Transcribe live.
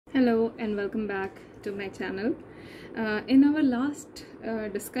Hello and welcome back to my channel. In our last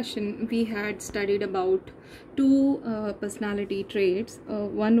discussion, we had studied about two personality traits.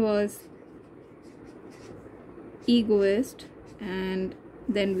 One was egoist, and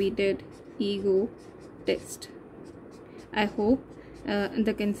then we did ego test. I hope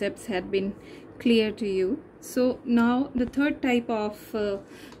the concepts had been clear to you. So now the third type of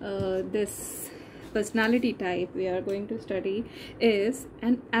this personality type we are going to study is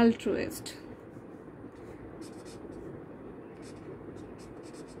an altruist.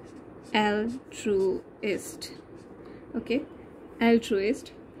 Altruist. Okay,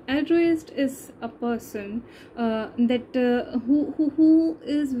 altruist is a person who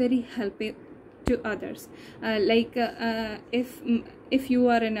is very helping to others. If you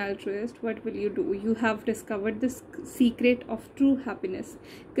are an altruist, what will you do? You have discovered the secret of true happiness,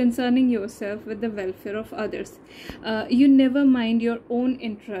 concerning yourself with the welfare of others. You never mind your own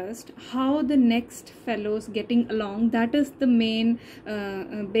interest, how the next fellow's getting along. That is the main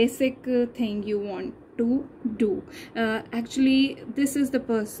basic thing you want to do. Actually, this is the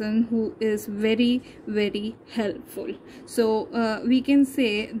person who is very helpful. So we can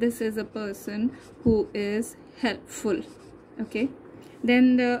say this is a person who is helpful. Okay,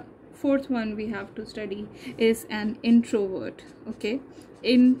 then the fourth one we have to study is an introvert. Okay,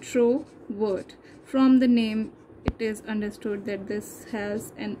 introvert, from the name it is understood that this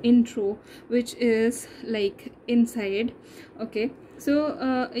has an intro, which is like inside. Okay, so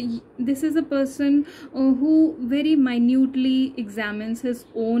this is a person who very minutely examines his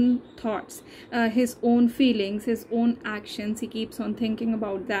own thoughts, his own feelings, his own actions. He keeps on thinking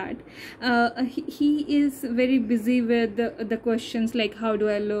about that. He is very busy with the questions like, how do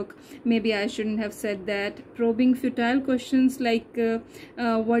I look? Maybe I shouldn't have said that. Probing futile questions like,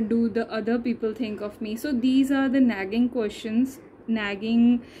 what do the other people think of me? So these are the nagging questions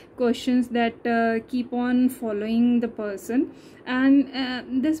that keep on following the person. And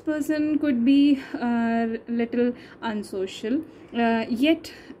this person could be little unsocial,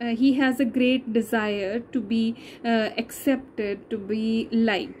 yet he has a great desire to be accepted, to be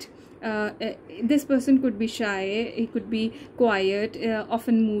liked. This person could be shy, he could be quiet,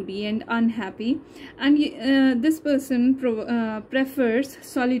 often moody and unhappy, and this person prefers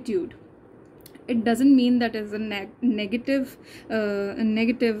solitude. It doesn't mean that is a negative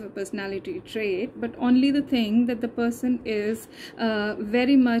personality trait, but only the thing that the person is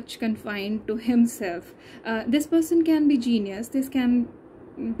very much confined to himself. This person can be genius, this can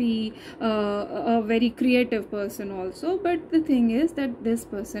be a very creative person also, but the thing is that this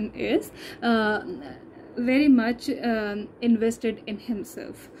person is very much invested in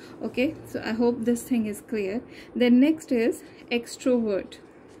himself. Okay, so I hope this thing is clear. Then next is extrovert.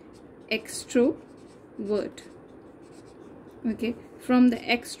 Okay, from the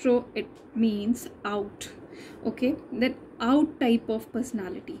extro it means out. Okay, that out type of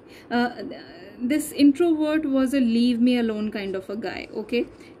personality. This introvert was a leave me alone kind of a guy. Okay,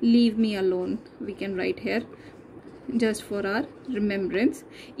 leave me alone, we can write here just for our remembrance.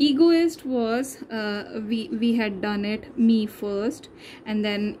 Egoist was we had done it, me first, and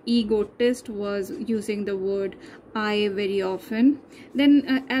then egotist was using the word I very often.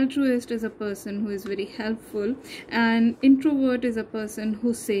 Then altruist is a person who is very helpful, and introvert is a person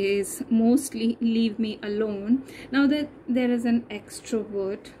who says mostly leave me alone. Now that there is an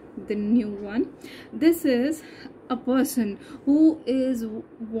extrovert, the new one. This is a person who is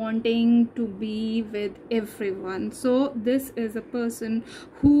wanting to be with everyone. So this is a person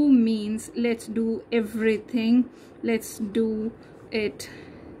who means let's do everything, let's do it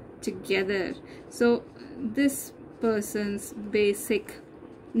together. So this person's basic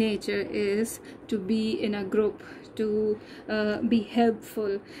nature is to be in a group, to be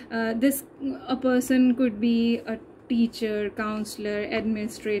helpful. A person could be a teacher, counselor,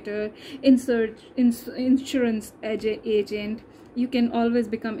 administrator, insurance agent. You can always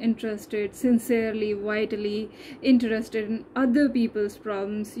become interested, sincerely, vitally interested in other people's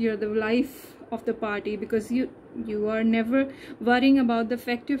problems. You're the life of the party because you are never worrying about the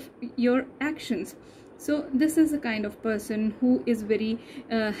effect of your actions. So this is a kind of person who is very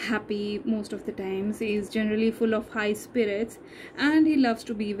happy most of the times. He is generally full of high spirits and he loves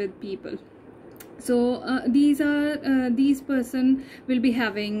to be with people. So these person will be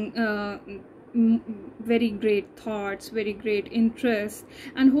having very great thoughts, very great interests,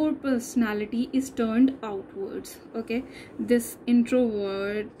 and whole personality is turned outwards. Okay, this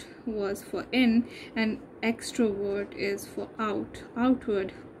introvert was for in and extrovert is for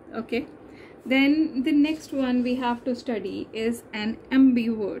outward. Okay, then the next one we have to study is an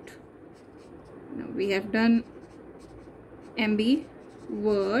ambivert. Now we have done ambivert.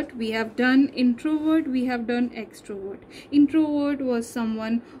 word. We have done introvert, we have done extrovert. Introvert was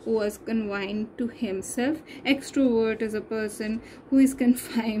someone who was confined to himself. Extrovert is a person who is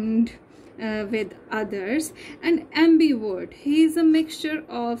confined with others. And ambivert, he is a mixture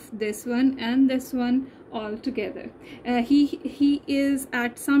of this one and this one all together. He is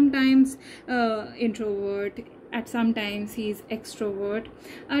at sometimes introvert, at some times he is extrovert.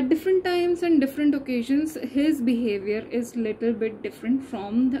 At different times and different occasions his behavior is little bit different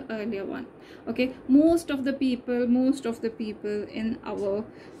from the earlier one. Okay, most of the people in our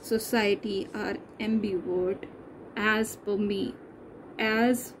society are ambivert, as per me.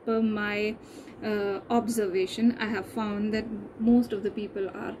 As per my observation, I have found that most of the people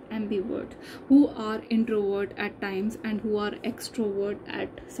are ambivert, who are introvert at times and who are extrovert at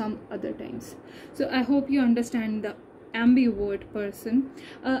some other times. So I hope you understand the ambivert person.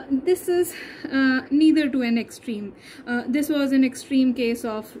 This is neither to an extreme. This was an extreme case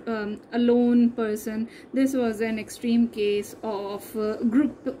of a lone person. This was an extreme case of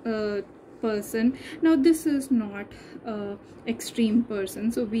group person. Now this is not extreme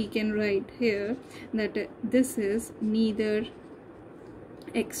person, so we can write here that this is neither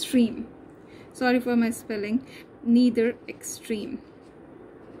extreme. Sorry for my spelling. Neither extreme.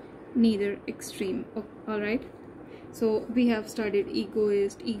 All right, so we have studied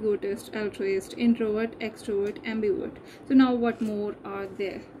egoist, egotist, altruist, introvert, extrovert, ambivert. So now what more are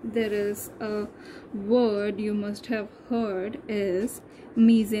there? There is a word you must have heard is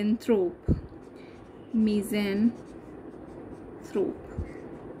misanthrope.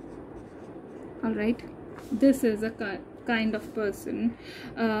 All right, this is a kind of person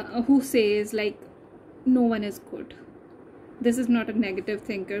who says like no one is good. This is not a negative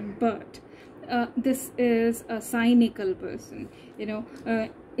thinker, but this is a cynical person.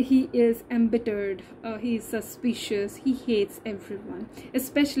 He is embittered, he is suspicious, he hates everyone,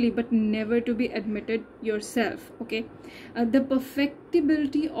 especially but never to be admitted yourself. Okay, the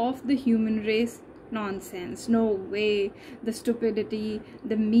perfectibility of the human race, nonsense, no way. The stupidity,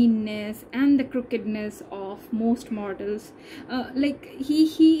 the meanness and the crookedness of most mortals, like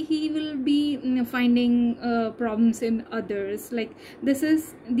he will be finding problems in others. Like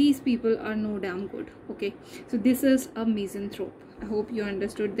these people are no damn good. Okay, so this is a misanthrope. I hope you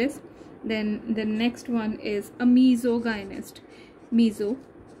understood this. Then the next one is a misogynist.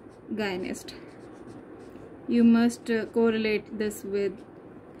 You must correlate this with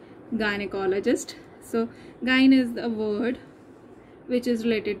gynecologist. So gyne is the word which is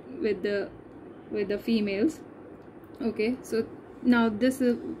related with the females. Okay, so now this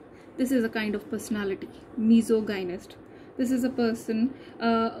is a kind of personality, misogynist. This is a person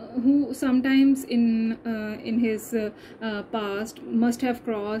who sometimes in his past must have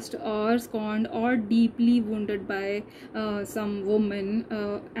crossed or scorned or deeply wounded by some woman,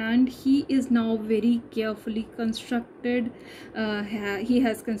 and he is now very carefully constructed. He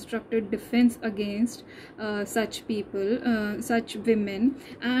has constructed defense against such people, such women,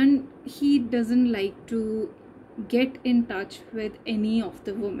 and he doesn't like to get in touch with any of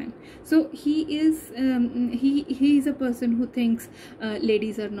the women. So he is a person who thinks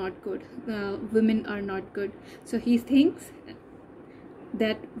ladies are not good, women are not good. So he thinks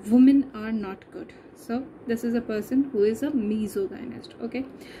that women are not good. So this is a person who is a misogynist. Okay,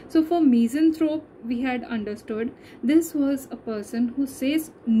 so for misanthrope we had understood this was a person who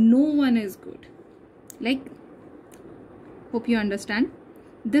says no one is good. Like, hope you understand,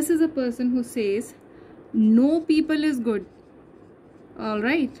 this is a person who says no people is good. All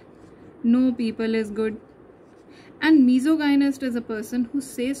right, no people is good. And misogynist is a person who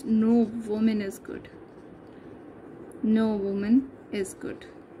says no woman is good. No woman is good.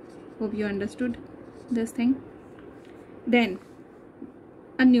 Hope you understood this thing. Then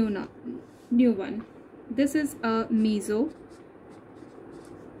a new one. This is a mesogamist.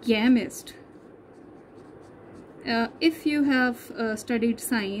 If you have studied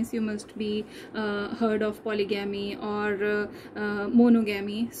science, you must be heard of polygamy or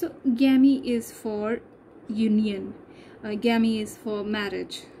monogamy. So gamy is for union, gamy is for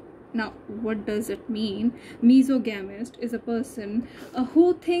marriage. Now what does it mean? Mesogamist is a person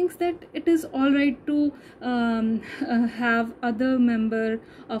who thinks that it is all right to have other member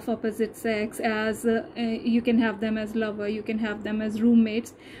of opposite sex as you can have them as lover, you can have them as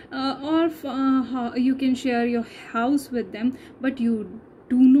roommates, or you can share your house with them, but you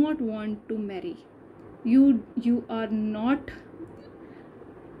do not want to marry. You are not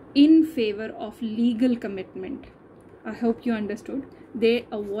in favor of legal commitment. I hope you understood. They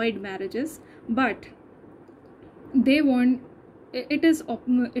avoid marriages, but they want it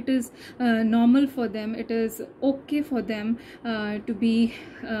is normal for them, it is okay for them to be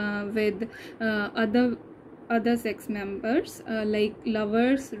with other sex members, like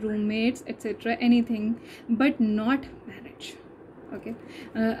lovers, roommates, etc., anything, but not marriage. Okay.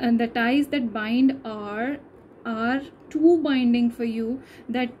 And the ties that bind are too binding for you,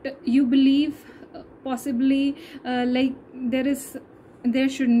 that you believe possibly like there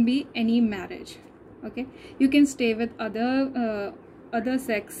shouldn't be any marriage. Okay, you can stay with other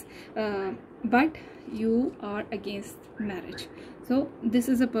sex, but you are against marriage. So this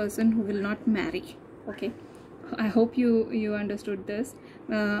is a person who will not marry. Okay, I hope you understood this.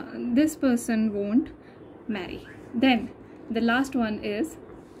 This person won't marry. Then the last one is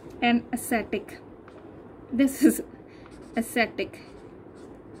an ascetic. This is ascetic.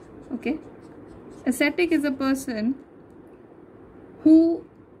 Okay, ascetic is a person who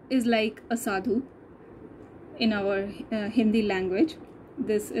is like a sadhu in our Hindi language.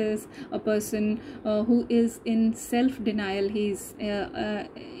 This is a person who is in self-denial, he's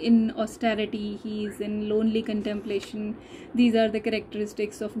in austerity, he's in lonely contemplation. These are the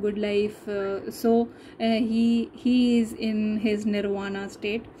characteristics of good life. So he is in his nirvana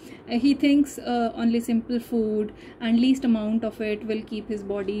state. He thinks only simple food and least amount of it will keep his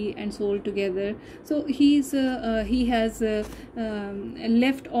body and soul together. So he has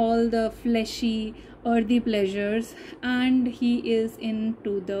left all the fleshy earthy pleasures, and he is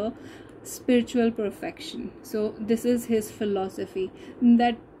into the spiritual perfection. So this is his philosophy,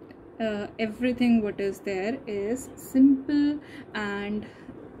 that everything what is there is simple and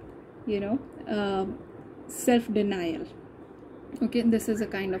self-denial. Okay, this is a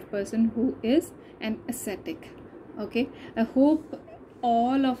kind of person who is an ascetic. Okay, I hope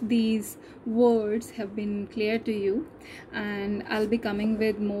all of these words have been clear to you, and I'll be coming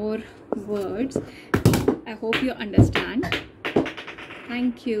with more words. I hope you understand.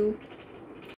 Thank you.